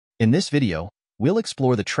In this video, we'll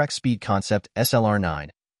explore the Trek Speed Concept SLR,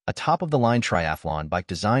 a top-of-the-line triathlon bike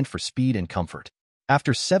designed for speed and comfort.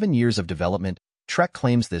 After 7 years of development, Trek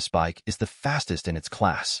claims this bike is the fastest in its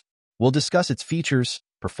class. We'll discuss its features,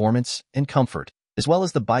 performance, and comfort, as well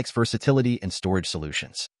as the bike's versatility and storage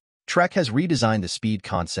solutions. Trek has redesigned the Speed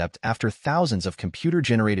concept after thousands of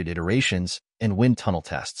computer-generated iterations and wind tunnel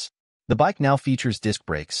tests. The bike now features disc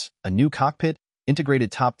brakes, a new cockpit,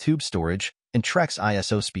 integrated top tube storage, and Trek's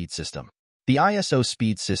ISO speed system. The ISO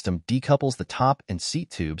speed system decouples the top and seat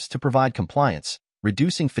tubes to provide compliance,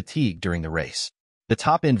 reducing fatigue during the race. The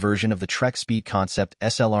top-end version of the Trek Speed Concept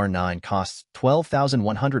SLR costs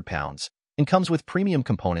 £12,100 and comes with premium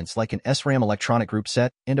components like an SRAM electronic group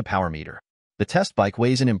set and a power meter. The test bike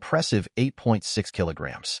weighs an impressive 8.6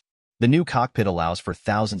 kilograms. The new cockpit allows for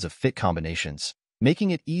thousands of fit combinations,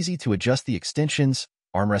 making it easy to adjust the extensions,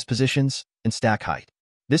 armrest positions, and stack height.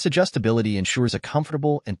 This adjustability ensures a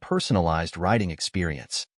comfortable and personalized riding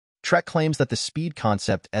experience. Trek claims that the Speed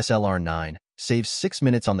Concept SLR saves 6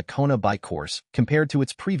 minutes on the Kona bike course compared to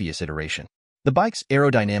its previous iteration. The bike's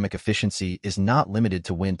aerodynamic efficiency is not limited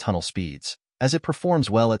to wind tunnel speeds, as it performs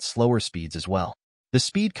well at slower speeds as well. The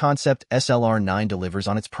Speed Concept SLR delivers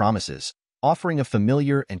on its promises, offering a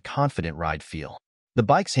familiar and confident ride feel. The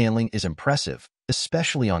bike's handling is impressive,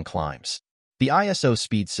 especially on climbs. The ISO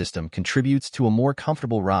speed system contributes to a more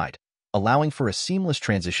comfortable ride, allowing for a seamless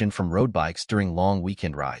transition from road bikes during long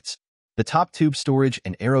weekend rides. The top tube storage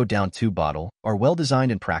and aero down tube bottle are well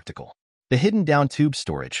designed and practical. The hidden down tube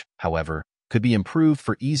storage, however, could be improved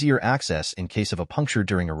for easier access in case of a puncture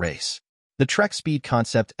during a race. The Trek Speed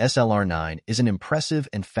Concept SLR is an impressive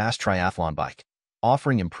and fast triathlon bike,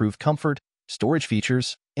 offering improved comfort, storage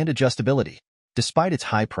features, and adjustability. Despite its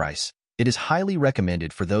high price, it is highly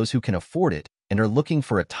recommended for those who can afford it and are looking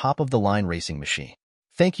for a top-of-the-line racing machine.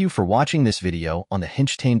 Thank you for watching this video on the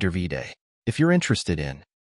Hinchtain Dervide. If you're interested in